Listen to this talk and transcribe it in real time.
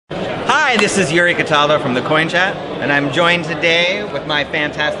Hi, this is Yuri Cataldo from the Coin Chat, and I'm joined today with my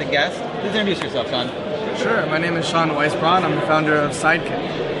fantastic guest. Please introduce yourself, Sean. Sure, my name is Sean Weisbrot. I'm the founder of Sidekick.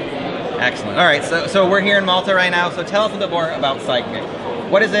 Excellent. All right, so we're here in Malta right now, so tell us a bit more about Sidekick.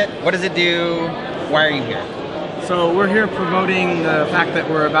 What is it? What does it do? Why are you here? So we're here promoting the fact that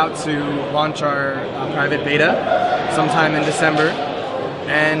we're about to launch our private beta sometime in December.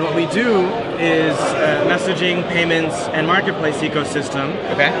 And what we do is messaging, payments, and marketplace ecosystem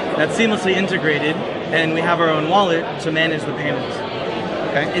that's seamlessly integrated, and we have our own wallet to manage the payments.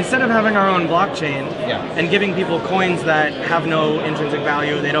 Okay. Instead of having our own blockchain and giving people coins that have no intrinsic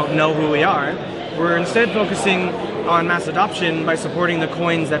value, they don't know who we are, we're instead focusing on mass adoption by supporting the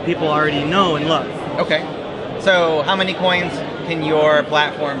coins that people already know and love. Okay. So how many coins can your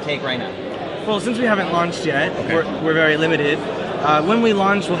platform take right now? Well, since we haven't launched yet, we're very limited. When we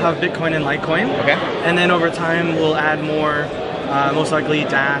launch, we'll have Bitcoin and Litecoin. Okay. And then over time, we'll add more, most likely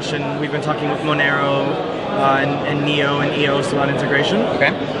Dash, and we've been talking with Monero and Neo and EOS about integration.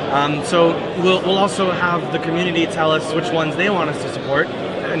 Okay. So we'll also have the community tell us which ones they want us to support,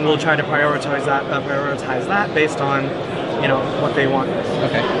 and we'll try to prioritize that based on, what they want.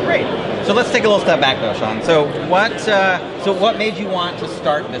 Okay, great. So let's take a little step back though, Sean. So what made you want to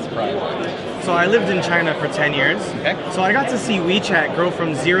start this project? So I lived in China for 10 years. Okay. So I got to see WeChat grow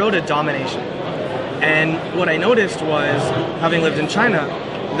from zero to domination. And what I noticed was, having lived in China,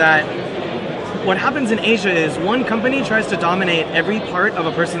 that what happens in Asia is one company tries to dominate every part of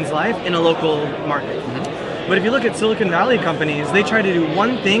a person's life in a local market. Mm-hmm. But if you look at Silicon Valley companies, they try to do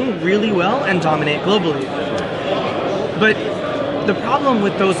one thing really well and dominate globally. But the problem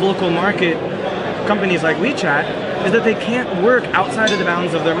with those local market companies like WeChat is that they can't work outside of the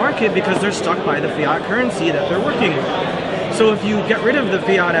bounds of their market because they're stuck by the fiat currency that they're working with. So if you get rid of the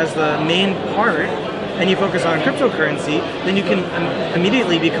fiat as the main part and you focus on cryptocurrency, then you can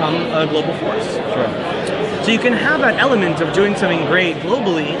immediately become a global force. Sure. So you can have that element of doing something great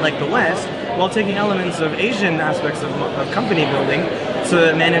globally, like the West, while taking elements of Asian aspects of company building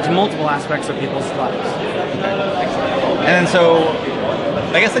to manage multiple aspects of people's lives. And then so,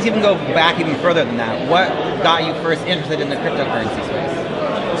 I guess let's even go back even further than that. What got you first interested in the cryptocurrency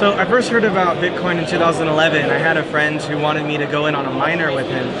space? So I first heard about Bitcoin in 2011. I had a friend who wanted me to go in on a miner with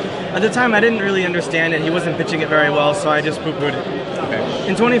him. At the time, I didn't really understand it. He wasn't pitching it very well, so I just poo-pooed it. Okay.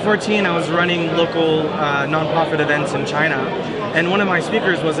 In 2014, I was running local nonprofit events in China, and one of my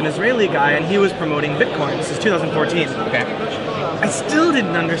speakers was an Israeli guy, and he was promoting Bitcoin. This is 2014. Okay. I still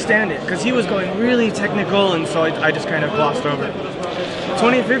didn't understand it because he was going really technical, and so I just kind of glossed over it.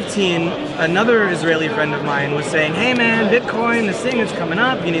 2015, another Israeli friend of mine was saying, hey man, Bitcoin, this thing is coming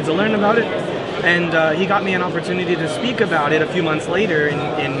up, you need to learn about it. And he got me an opportunity to speak about it a few months later in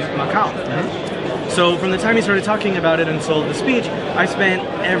Macau. Mm-hmm. So from the time he started talking about it until the speech, I spent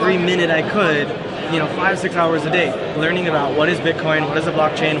every minute I could, 5-6 hours a day, learning about what is Bitcoin, what is a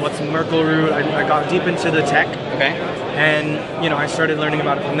blockchain, what's Merkle root. I got deep into the tech. Okay. And I started learning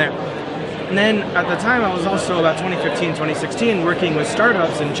about it from there. And then at the time, I was also about 2015, 2016, working with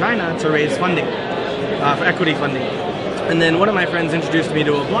startups in China to raise funding, for equity funding. And then one of my friends introduced me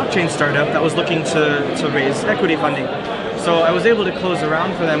to a blockchain startup that was looking to raise equity funding. So I was able to close a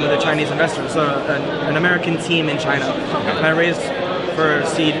round for them with a Chinese investor, so an American team in China. And I raised for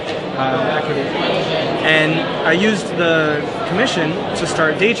seed equity. And I used the commission to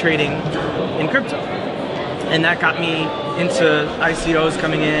start day trading in crypto. And that got me into ICOs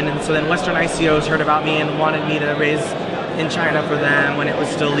coming in, and so then Western ICOs heard about me and wanted me to raise in China for them when it was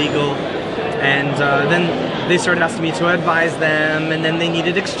still legal. And then they started asking me to advise them, and then they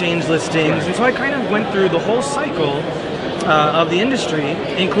needed exchange listings. And so I kind of went through the whole cycle of the industry,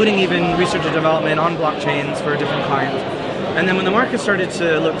 including even research and development on blockchains for different clients. And then when the market started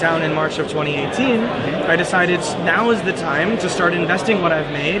to look down in March of 2018, I decided now is the time to start investing what I've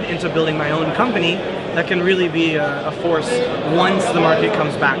made into building my own company that can really be a force once the market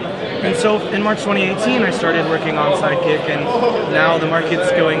comes back. And so in March 2018, I started working on Sidekick, and now the market's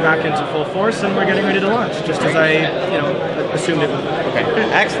going back into full force, and we're getting ready to launch, just as I assumed it would. Okay,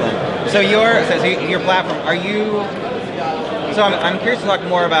 excellent. So your platform, are you? So I'm curious to talk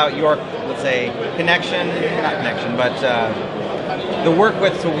more about your, let's say, not connection, but the work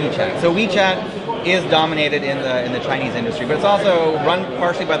with WeChat. So WeChat is dominated in the Chinese industry, but it's also run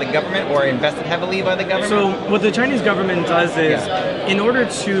partially by the government or invested heavily by the government? So what the Chinese government does is, in order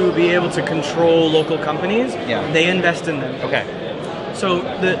to be able to control local companies, they invest in them. Okay. So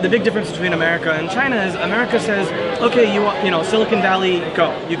the big difference between America and China is America says, okay, Silicon Valley,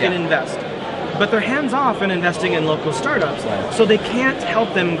 go, you can invest. But they're hands off in investing in local startups, so they can't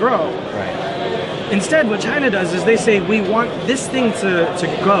help them grow. Right. Instead, what China does is they say, we want this thing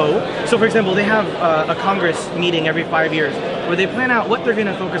to go. So for example, they have a Congress meeting every 5 years where they plan out what they're going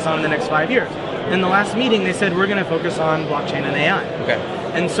to focus on in the next 5 years. In the last meeting, they said, we're going to focus on blockchain and AI. Okay.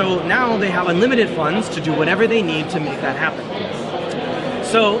 And so now they have unlimited funds to do whatever they need to make that happen.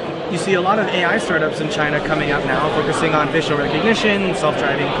 So you see a lot of AI startups in China coming up now, focusing on facial recognition,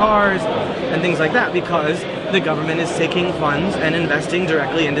 self-driving cars, and things like that, because the government is taking funds and investing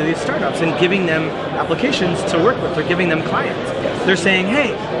directly into these startups and giving them applications to work with. They're giving them clients. They're saying,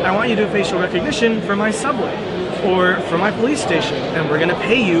 hey, I want you to do facial recognition for my subway or for my police station, and we're going to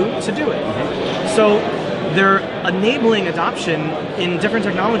pay you to do it. So they're enabling adoption in different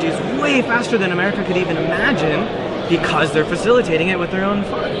technologies way faster than America could even imagine, because they're facilitating it with their own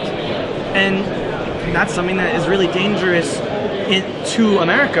funds. And that's something that is really dangerous to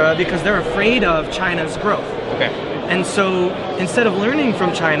America, because they're afraid of China's growth. Okay. And so instead of learning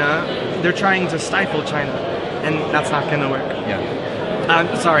from China, they're trying to stifle China, and that's not going to work. Yeah.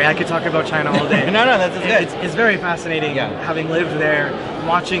 I'm sorry, I could talk about China all day. No, that's good. It's very fascinating, having lived there,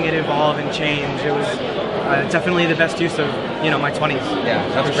 watching it evolve and change. It was definitely the best use of my 20s. Yeah,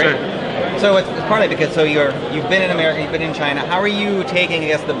 that's great. Sure. So it's partly because you've been in America, you've been in China. How are you taking, I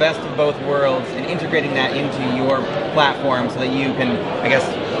guess, the best of both worlds and integrating that into your platform so that you can, I guess,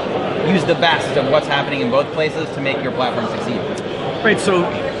 use the best of what's happening in both places to make your platform succeed? Right, so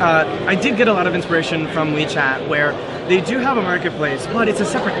I did get a lot of inspiration from WeChat, where they do have a marketplace, but it's a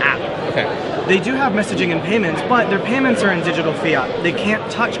separate app. Okay. They do have messaging and payments, but their payments are in digital fiat. They can't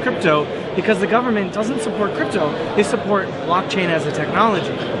touch crypto because the government doesn't support crypto. They support blockchain as a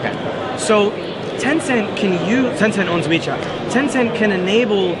technology. Okay. So Tencent owns WeChat. Tencent can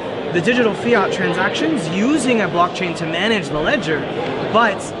enable the digital fiat transactions using a blockchain to manage the ledger,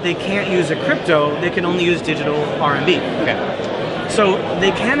 but they can't use a crypto. They can only use digital RMB. Okay. So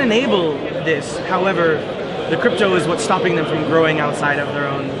they can enable this, however, the crypto is what's stopping them from growing outside of their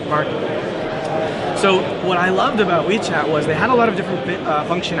own market. So what I loved about WeChat was they had a lot of different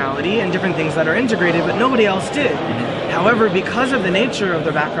functionality and different things that are integrated, but nobody else did. However, because of the nature of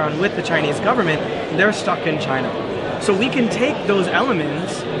their background with the Chinese government, they're stuck in China. So we can take those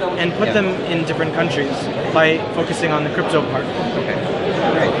elements and put them in different countries by focusing on the crypto part. Okay.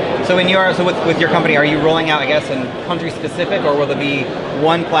 Great. So with your company, are you rolling out, I guess, in country specific, or will there be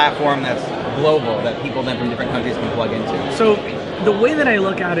one platform that's global that people then from different countries can plug into? So the way that I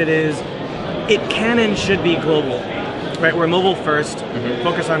look at it is, it can and should be global, right? We're mobile first,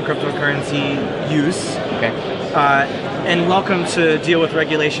 focus on cryptocurrency use, and welcome to deal with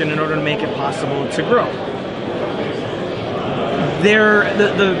regulation in order to make it possible to grow.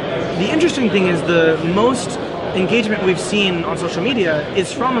 The interesting thing is the most engagement we've seen on social media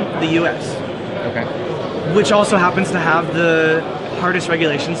is from the US, which also happens to have the hardest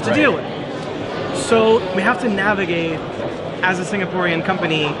regulations to deal with. So we have to navigate, as a Singaporean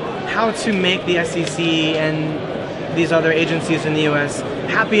company, how to make the SEC and these other agencies in the US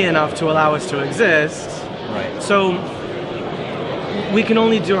happy enough to allow us to exist. Right. So we can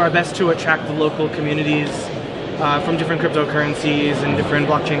only do our best to attract the local communities from different cryptocurrencies and different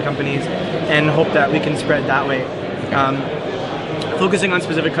blockchain companies, and hope that we can spread that way. Focusing on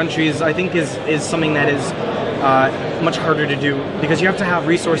specific countries, I think, is something that is much harder to do, because you have to have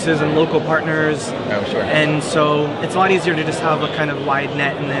resources and local partners. Oh, sure. And so it's a lot easier to just have a kind of wide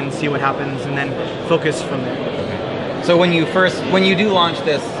net and then see what happens and then focus from there. Okay. So when you do launch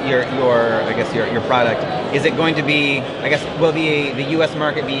this, your product, is it going to be, I guess, will the U.S.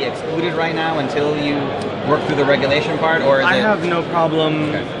 market be excluded right now until you work through the regulation part, or is I have no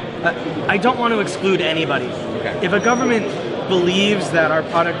problem. I don't want to exclude anybody. If a government believes that our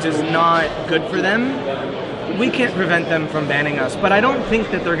product is not good for them, we can't prevent them from banning us. But I don't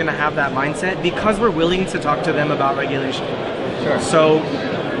think that they're going to have that mindset, because we're willing to talk to them about regulation. Sure. So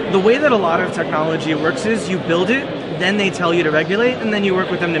the way that a lot of technology works is you build it, then they tell you to regulate, and then you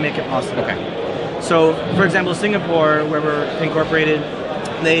work with them to make it possible. So, for example, Singapore, where we're incorporated,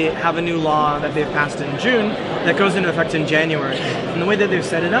 they have a new law that they've passed in June that goes into effect in January. And the way that they've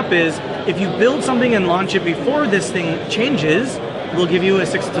set it up is, if you build something and launch it before this thing changes, we'll give you a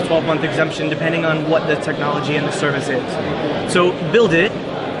 6 to 12 month exemption depending on what the technology and the service is. So build it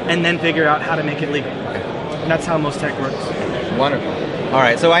and then figure out how to make it legal. And that's how most tech works. Wonderful. All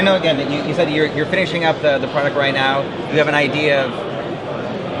right, so I know, again, that you said you're finishing up the product right now. You have an idea of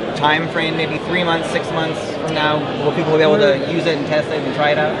time frame, maybe 3 months, 6 months from now? Will people be able to use it and test it and try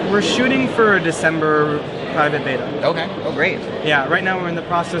it out? We're shooting for a December private beta. Okay. Oh, great. Yeah, right now we're in the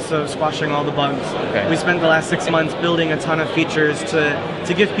process of squashing all the bugs. We spent the last 6 months building a ton of features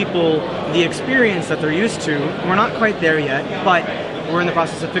to give people the experience that they're used to. We're not quite there yet, but we're in the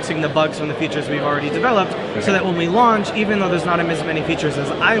process of fixing the bugs from the features we've already developed, so that when we launch, even though there's not as many features as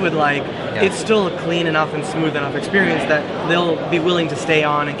I would like, it's still a clean enough and smooth enough experience that they'll be willing to stay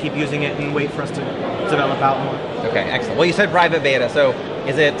on and keep using it and wait for us to develop out more. Okay, excellent. Well, you said private beta, so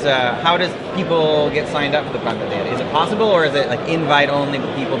is it, how does people get signed up for the private beta? Is it possible, or is it like invite only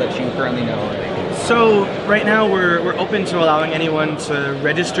with people that you currently know already? So right now we're open to allowing anyone to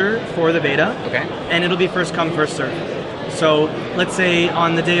register for the beta, and it'll be first come, first serve. So let's say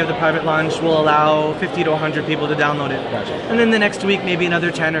on the day of the private launch, we'll allow 50 to 100 people to download it. Gotcha. And then the next week, maybe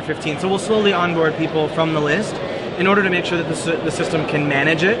another 10 or 15. So we'll slowly onboard people from the list in order to make sure that the system can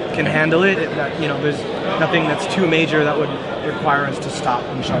manage it, can handle it, that, you know, there's nothing that's too major that would require us to stop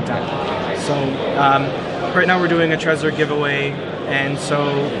and shut down. So right now we're doing a Trezor giveaway, and so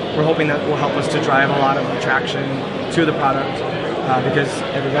we're hoping that will help us to drive a lot of traction to the product because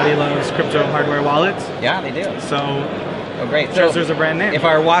everybody loves crypto hardware wallets. Yeah, they do. So great. Trezor's a brand name. If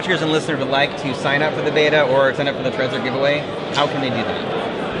our watchers and listeners would like to sign up for the beta or sign up for the Trezor giveaway, how can they do that?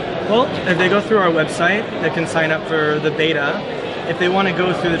 Well, if they go through our website, they can sign up for the beta. If they want to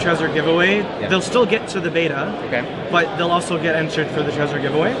go through the Trezor giveaway, they'll still get to the beta, but they'll also get entered for the Trezor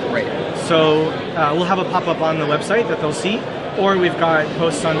giveaway. Right. So we'll have a pop-up on the website that they'll see, or we've got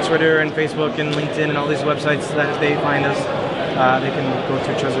posts on Twitter and Facebook and LinkedIn and all these websites that if they find us, they can go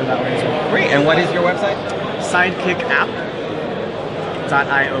to Trezor that way as well. Great. And what is your website?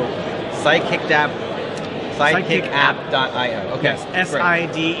 Sidekickapp.io. Sidekickapp.io. Okay. Yes,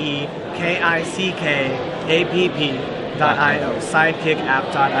 SIDEKICKAPP.io.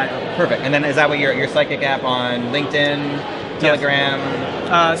 Sidekickapp.io. Perfect. And then is that what your Sidekick app on LinkedIn, Telegram?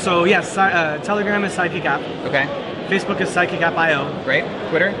 Yes. So yes, Telegram is Sidekick app. Okay. Facebook is Sidekick app.io. Great.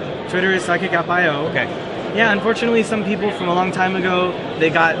 Twitter? Twitter is Sidekick app.io. Okay. Yeah, unfortunately, some people from a long time ago, they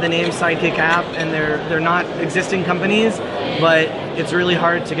got the name Sidekick app, and they're not existing companies, but it's really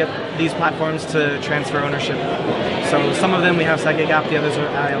hard to get these platforms to transfer ownership. So some of them we have Sidekick app, the others are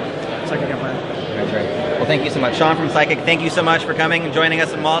Sidekick app.io. That's right. Well, thank you so much. Sean from Sidekick, thank you so much for coming and joining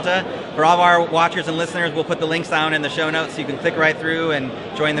us in Malta. For all of our watchers and listeners, we'll put the links down in the show notes so you can click right through and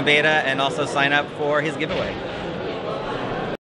join the beta and also sign up for his giveaway.